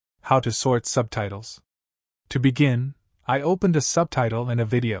How to sort subtitles. To begin, I opened a subtitle and a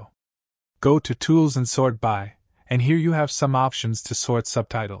video. Go to Tools and Sort By, and here you have some options to sort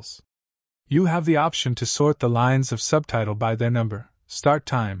subtitles. You have the option to sort the lines of subtitle by their number, start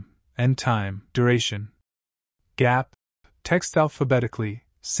time, end time, duration, gap, text alphabetically,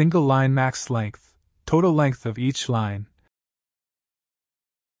 single line max length, total length of each line,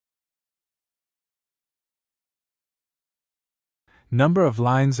 number of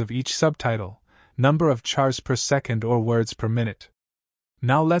lines of each subtitle, number of chars per second or words per minute.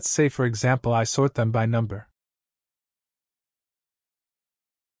 Now let's say for example I sort them by number.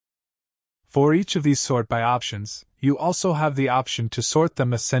 For each of these sort by options, you also have the option to sort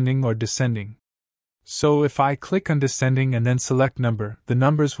them ascending or descending. So if I click on descending and then select number, the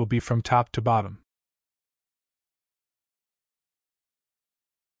numbers will be from top to bottom.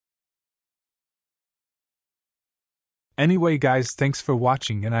 Anyway guys, thanks for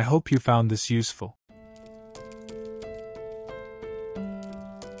watching and I hope you found this useful.